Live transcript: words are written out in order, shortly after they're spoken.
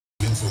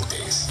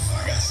disfrutes.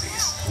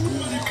 Agassiz,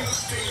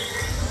 Guanacaste.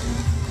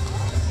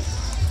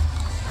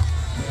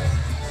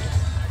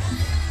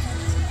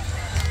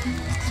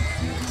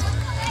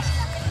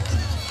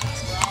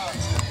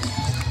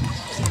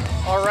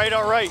 All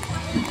right.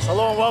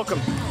 Hello and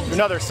welcome to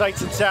another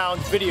Sights and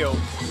Sounds video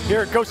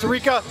here in Costa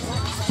Rica.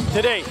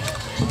 Today,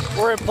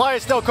 we're in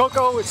Playas del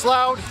Coco. It's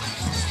loud.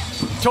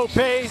 Tope.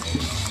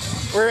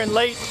 We're in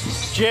late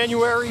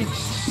January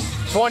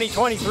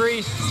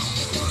 2023.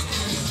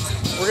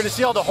 We're gonna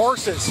see all the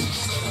horses.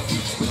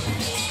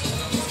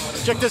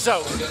 Check this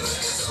out.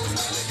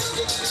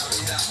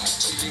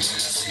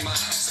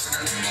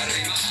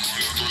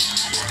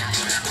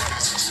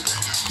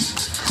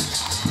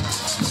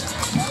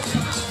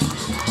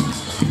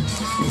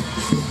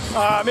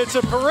 It's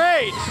a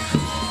parade.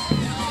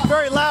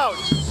 Very loud.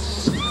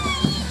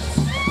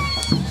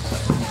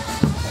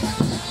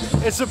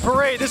 It's a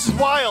parade. This is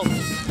wild.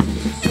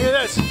 Look at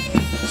this.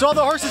 So all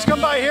the horses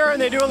come by here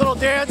and they do a little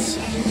dance.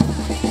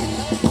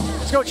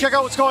 Let's go check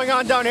out what's going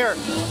on down here.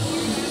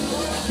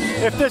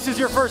 If this is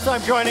your first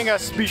time joining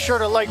us, be sure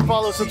to like,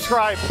 follow,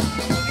 subscribe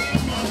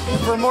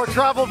for more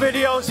travel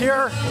videos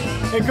here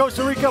in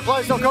Costa Rica,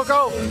 Playas del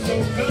Coco.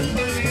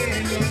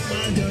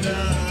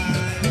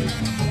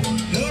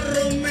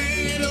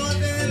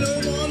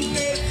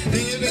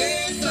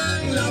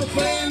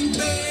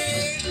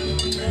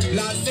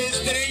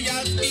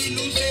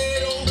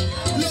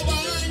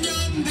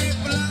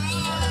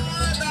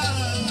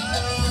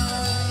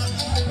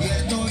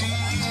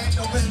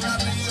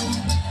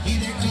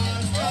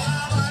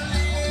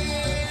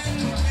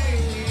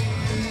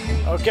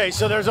 Okay,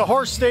 so there's a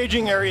horse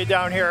staging area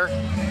down here.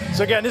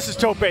 So again, this is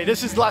Tope.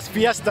 This is Las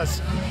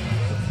Fiestas.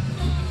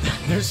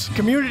 There's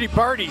community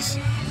parties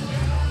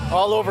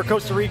all over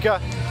Costa Rica.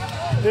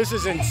 This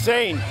is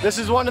insane. This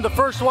is one of the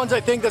first ones I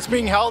think that's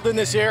being held in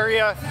this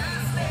area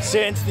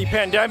since the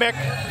pandemic.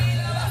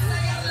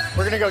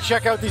 We're gonna go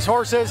check out these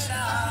horses.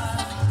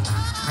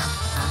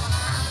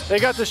 They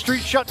got the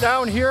street shut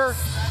down here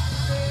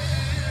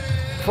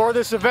for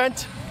this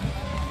event.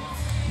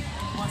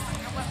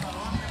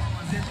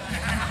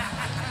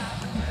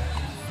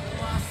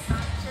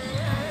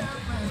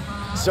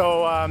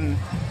 So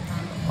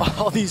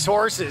all these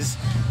horses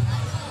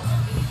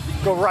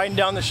go riding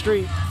down the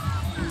street,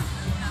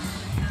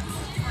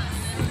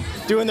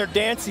 doing their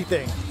dancey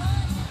thing.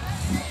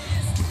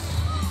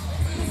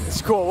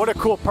 It's cool. What a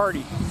cool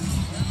party.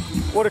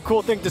 What a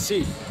cool thing to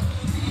see.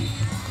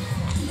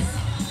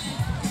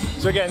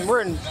 So again,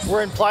 we're in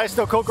Playas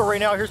del Coco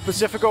right now. Here's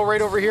Pacifico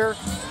right over here.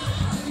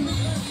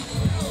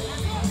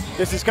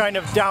 This is kind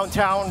of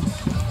downtown.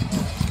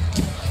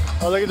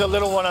 Oh, look at the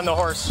little one on the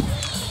horse.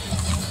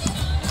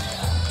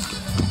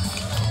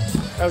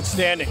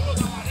 Outstanding.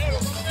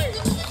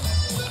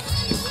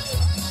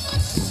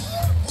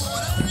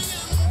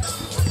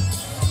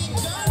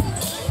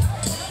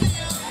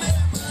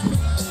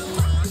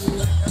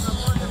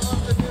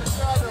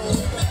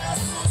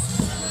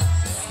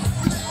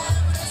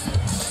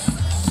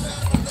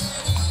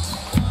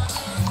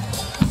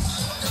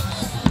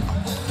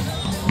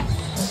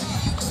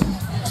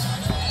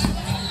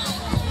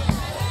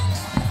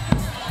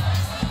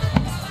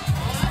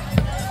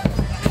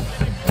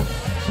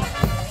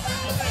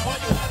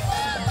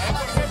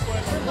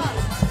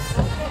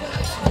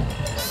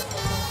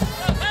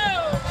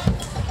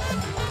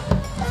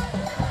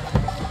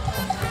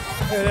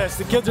 Look at this,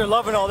 the kids are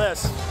loving all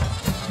this.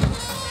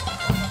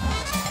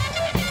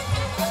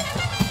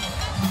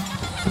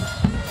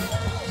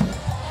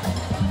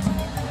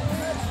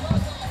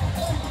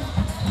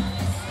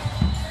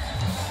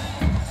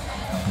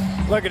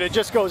 Look at it,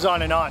 just goes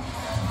on and on.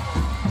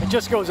 It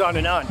just goes on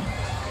and on.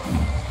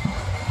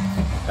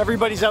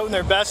 Everybody's out in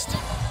their best.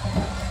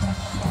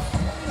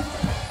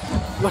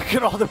 Look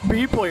at all the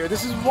people here.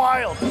 This is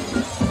wild.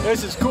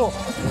 This is cool.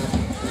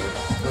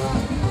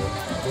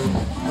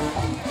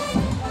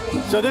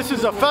 So this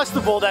is a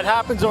festival that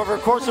happens over a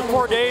course of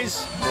 4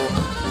 days.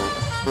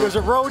 There's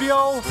a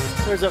rodeo,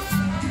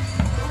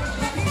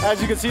 as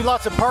you can see,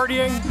 lots of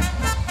partying.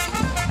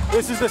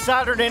 This is the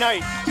Saturday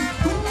night.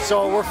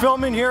 So we're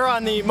filming here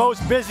on the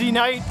most busy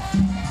night.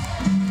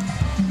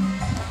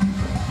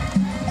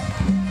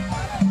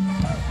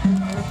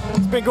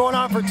 It's been going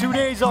on for 2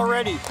 days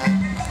already.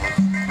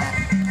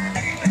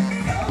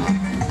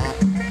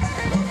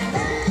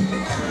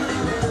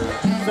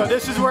 So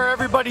this is where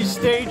everybody's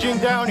staging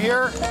down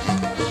here.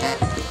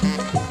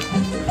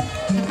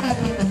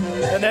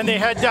 And then they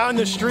head down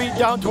the street,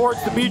 down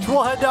towards the beach.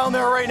 We'll head down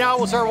there right now.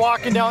 We'll start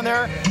walking down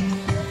there.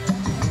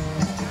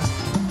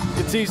 You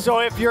can see, so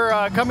if you're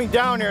coming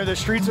down here, the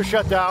streets are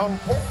shut down,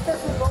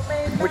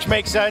 which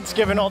makes sense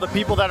given all the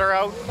people that are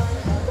out.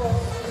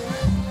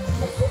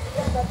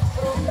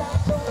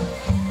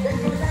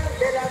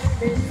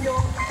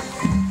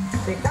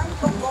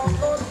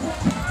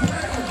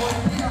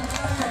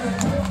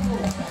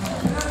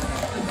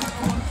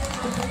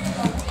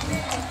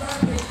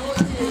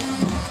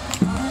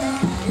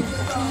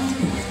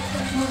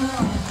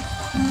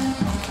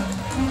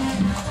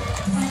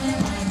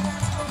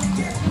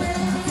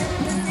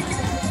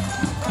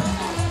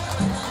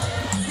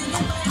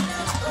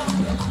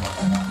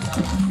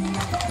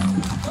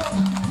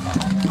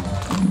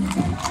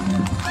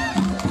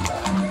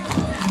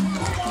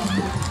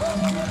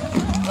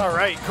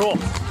 right, cool.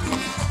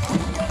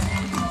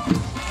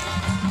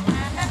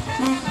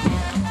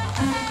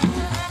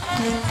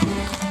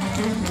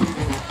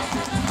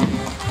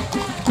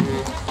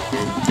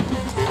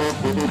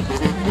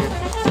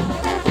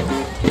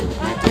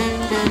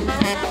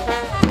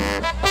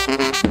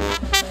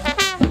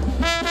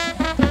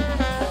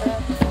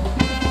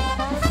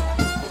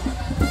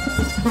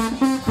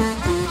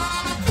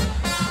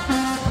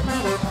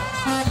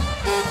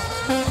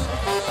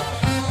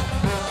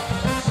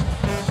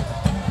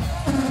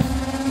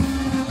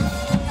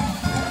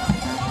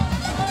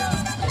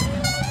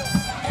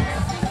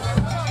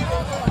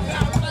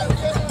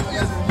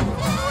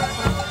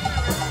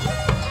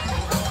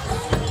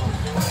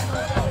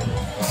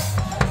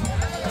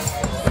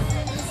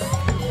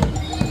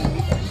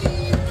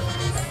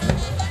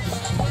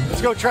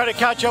 Let's go try to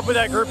catch up with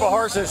that group of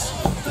horses.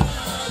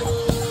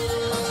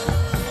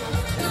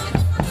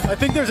 I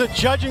think there's a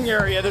judging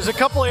area. There's a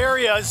couple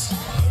areas.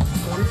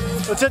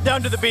 Let's head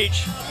down to the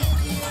beach.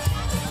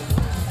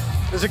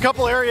 There's a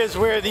couple areas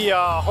where the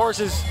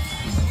horses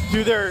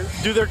do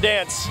their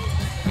dance.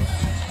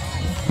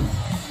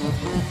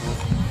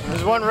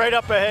 There's one right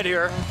up ahead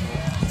here.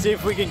 Let's see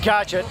if we can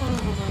catch it.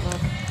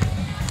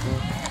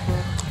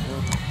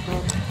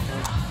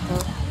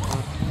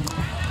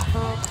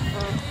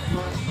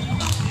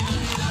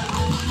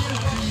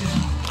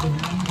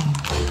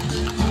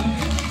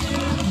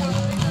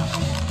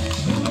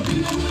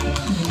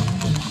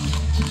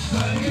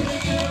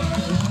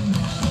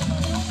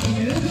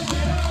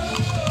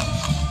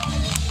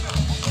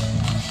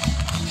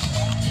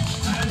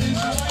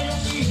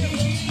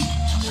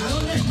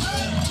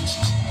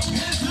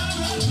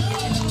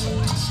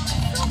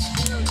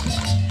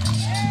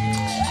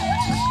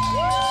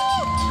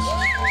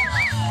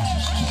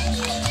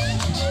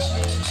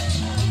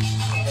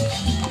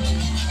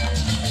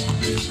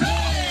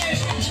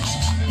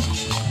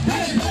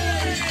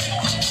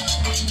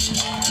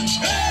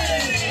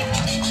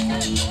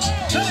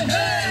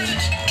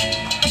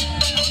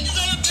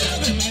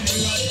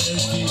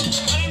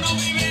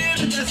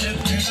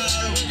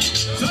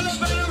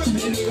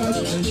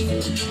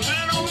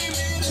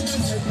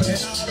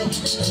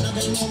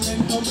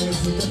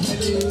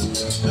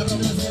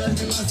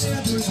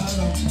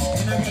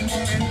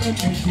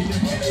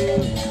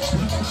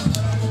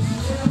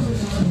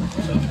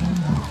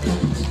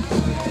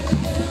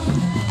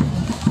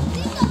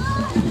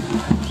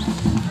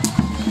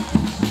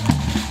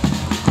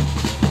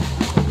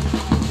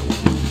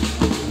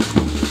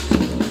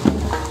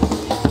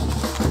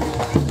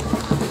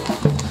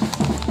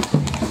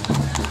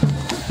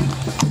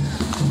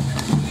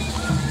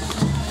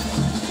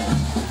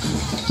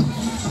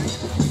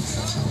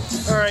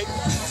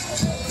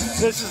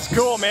 This is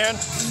cool, man.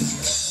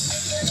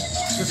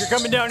 If you're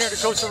coming down here to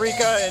Costa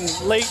Rica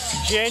in late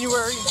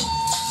January,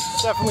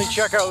 definitely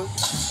check out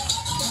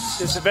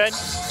this event.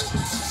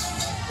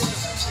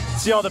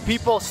 See all the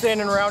people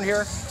standing around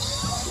here.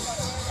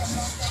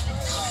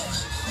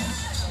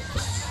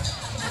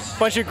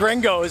 Bunch of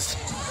gringos.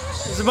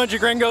 There's a bunch of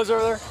gringos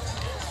over there.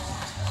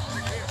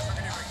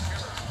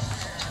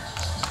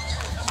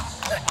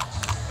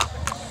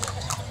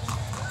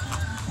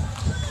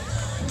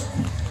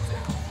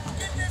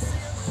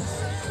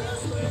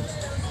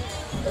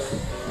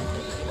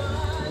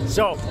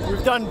 So,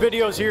 we've done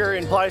videos here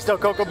in Playas del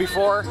Coco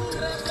before.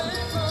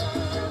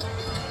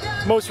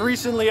 Most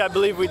recently, I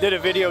believe we did a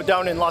video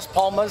down in Las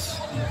Palmas,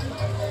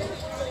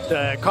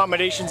 the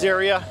accommodations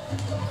area.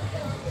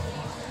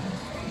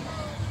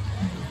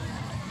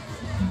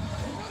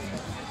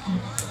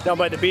 Down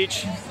by the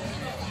beach.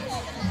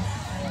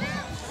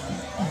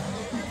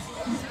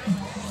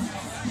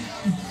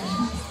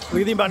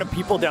 Look at the amount of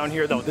people down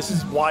here though, this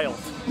is wild.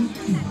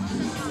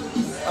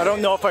 I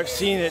don't know if I've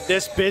seen it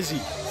this busy.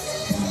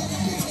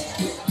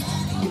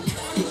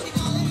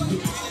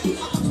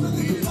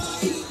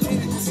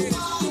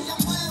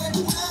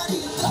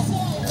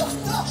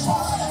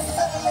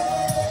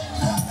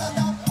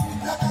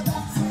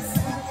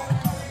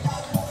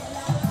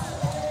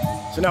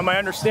 So now my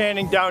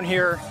understanding down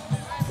here,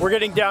 we're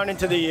getting down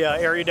into the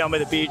area down by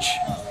the beach.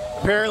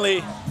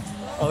 Apparently,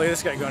 oh look at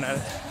this guy going at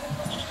it.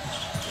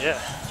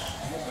 Yeah,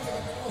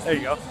 there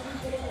you go.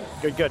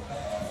 Good, good.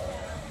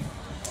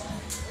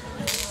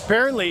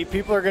 Apparently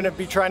people are gonna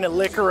be trying to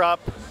liquor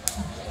up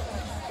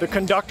the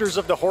conductors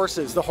of the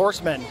horses, the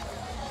horsemen,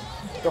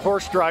 the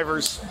horse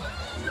drivers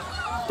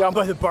down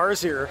by the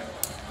bars here.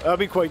 That'll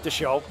be quite the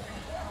show.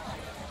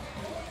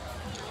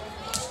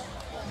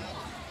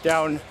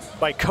 Down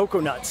by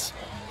Coconuts.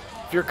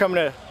 If you're coming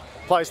to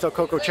Playas del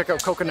Coco, check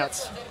out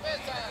Coconuts.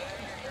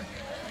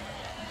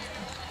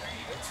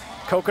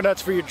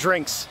 Coconuts for your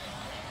drinks.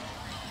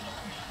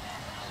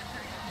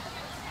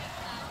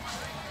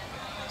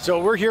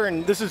 So we're here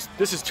in, this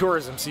is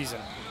tourism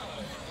season.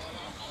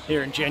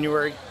 Here in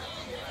January.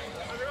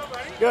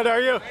 Good, how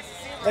are you?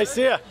 Nice to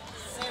see you.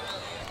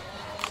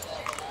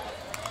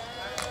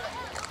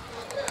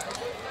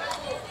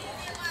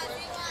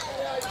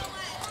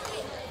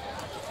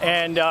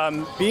 And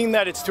being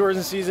that it's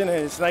tourism season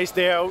and it's a nice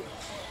day out,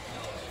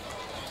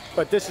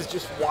 but this is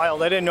just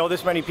wild. I didn't know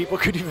this many people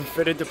could even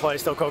fit into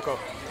Playas del Coco.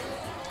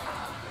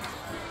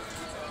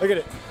 Look at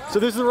it. So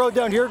this is the road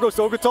down here, it goes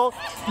to Ocotal.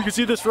 You can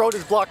see this road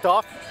is blocked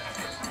off.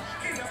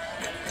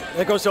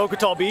 It goes to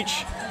Ocotal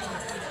Beach.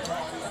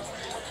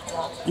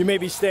 You may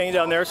be staying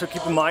down there, so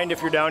keep in mind if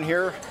you're down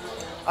here.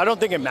 I don't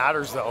think it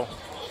matters though.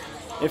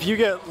 If you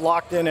get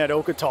locked in at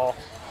Ocotal,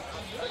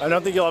 I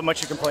don't think you'll have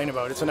much to complain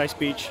about. It's a nice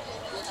beach.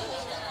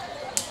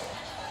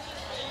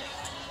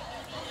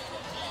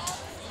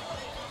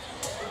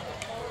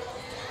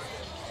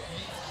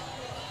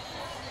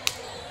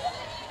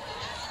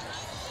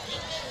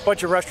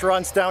 Bunch of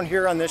restaurants down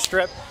here on this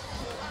strip.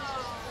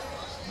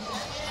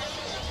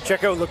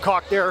 Check out Le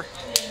Coq there.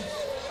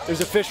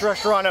 There's a fish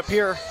restaurant up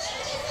here.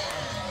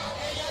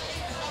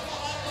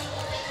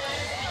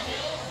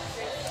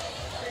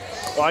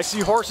 Oh, I see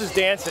horses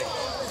dancing.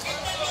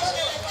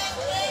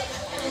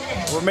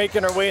 We're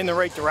making our way in the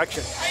right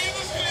direction.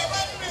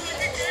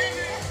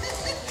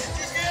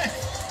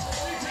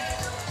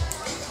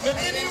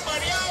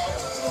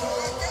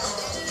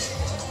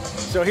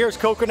 So here's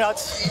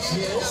Coconuts.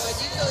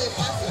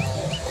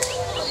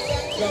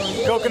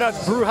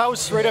 Coconuts Brew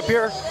House right up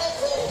here.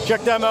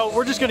 Check them out.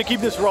 We're just going to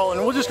keep this rolling.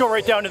 We'll just go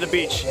right down to the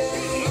beach.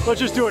 Let's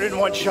just do it in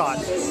one shot.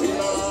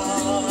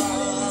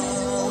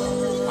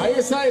 Ahí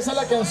está, esa es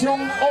la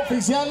canción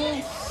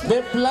oficial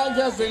de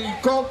Playas del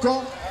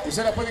Coco.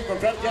 Usted la puede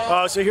encontrar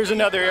ya. Oh, so here's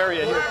another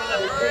area here.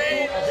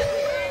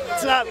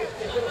 What's up?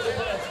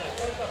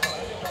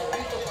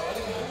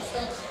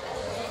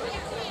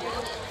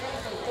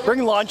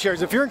 Bring lawn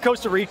chairs. If you're in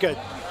Costa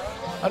Rica,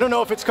 I don't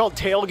know if it's called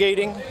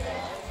tailgating,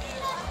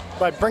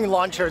 but bring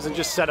lawn chairs and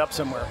just set up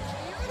somewhere.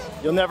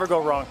 You'll never go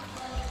wrong.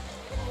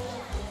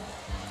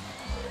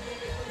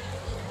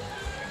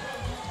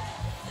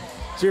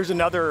 So here's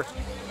another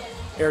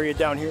area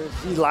down here,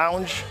 Z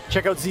Lounge.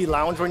 Check out Z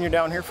Lounge when you're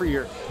down here for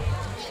your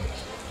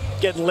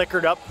getting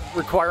liquored up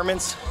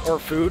requirements or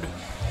food,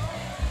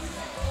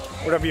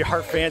 whatever your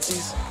heart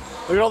fancies.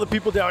 Look at all the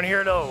people down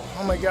here though.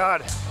 Oh my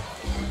God,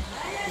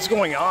 what's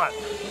going on?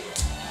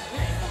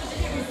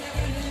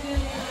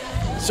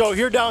 So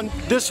here down,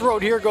 this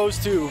road here goes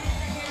to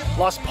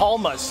Las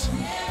Palmas,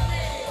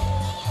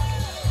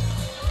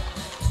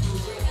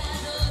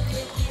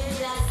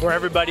 where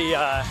everybody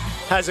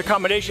has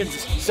accommodations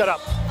set up.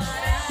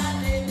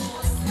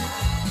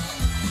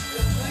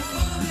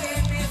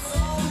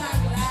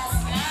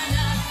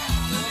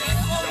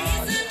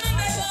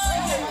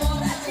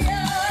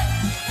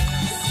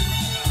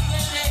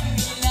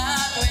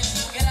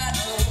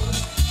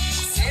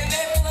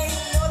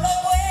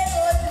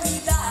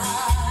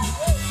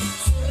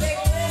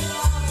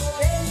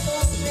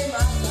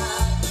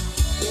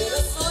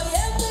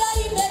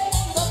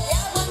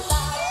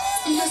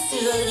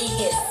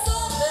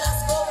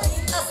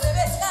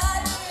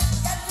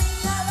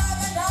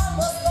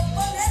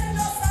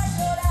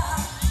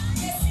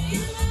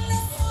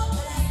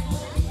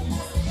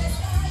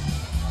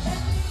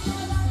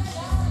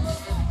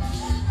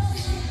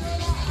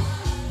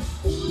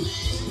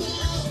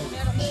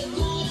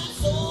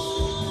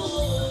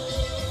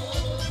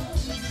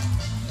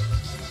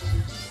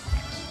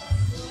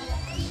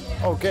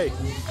 Okay,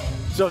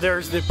 so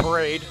there's the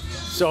parade.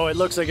 So it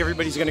looks like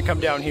everybody's gonna come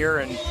down here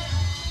and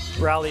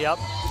rally up.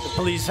 The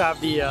police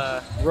have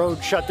the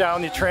road shut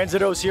down, the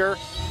transitos here,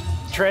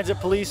 transit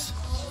police.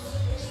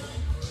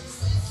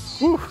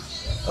 Whew,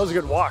 that was a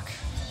good walk.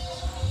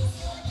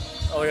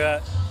 Oh, look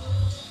at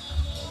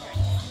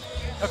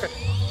that. Okay,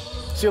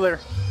 see you later.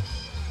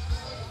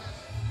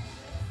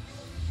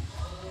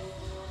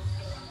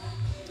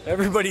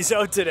 Everybody's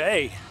out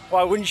today.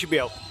 Why wouldn't you be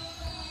out?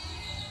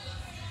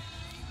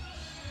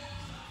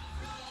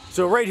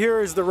 So right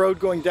here is the road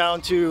going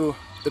down to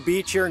the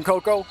beach here in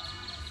Coco.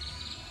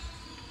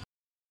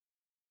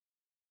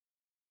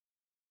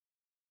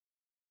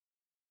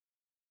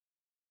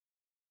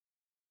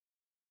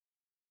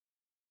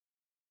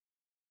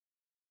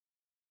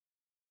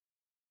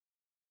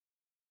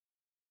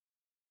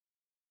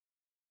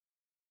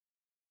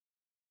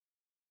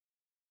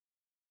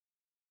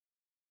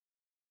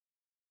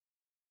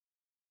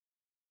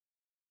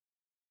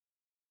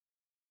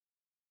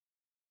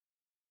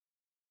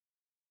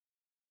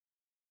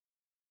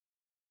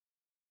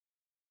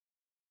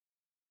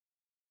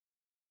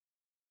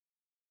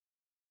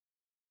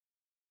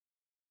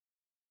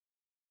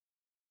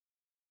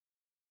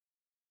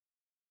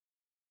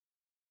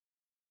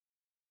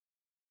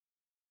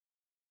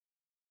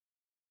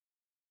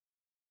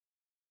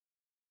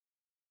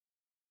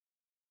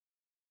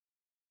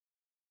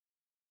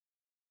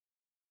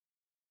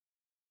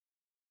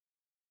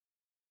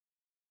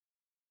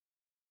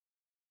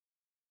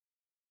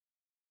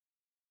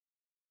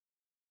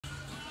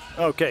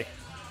 Okay,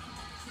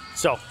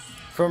 so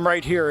from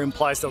right here in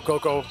Playas del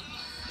Coco,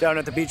 down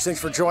at the beach, thanks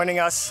for joining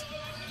us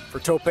for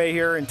Tope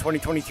here in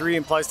 2023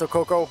 in Playas del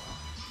Coco.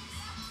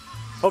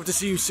 Hope to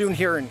see you soon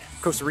here in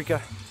Costa Rica.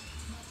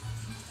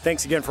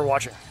 Thanks again for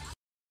watching.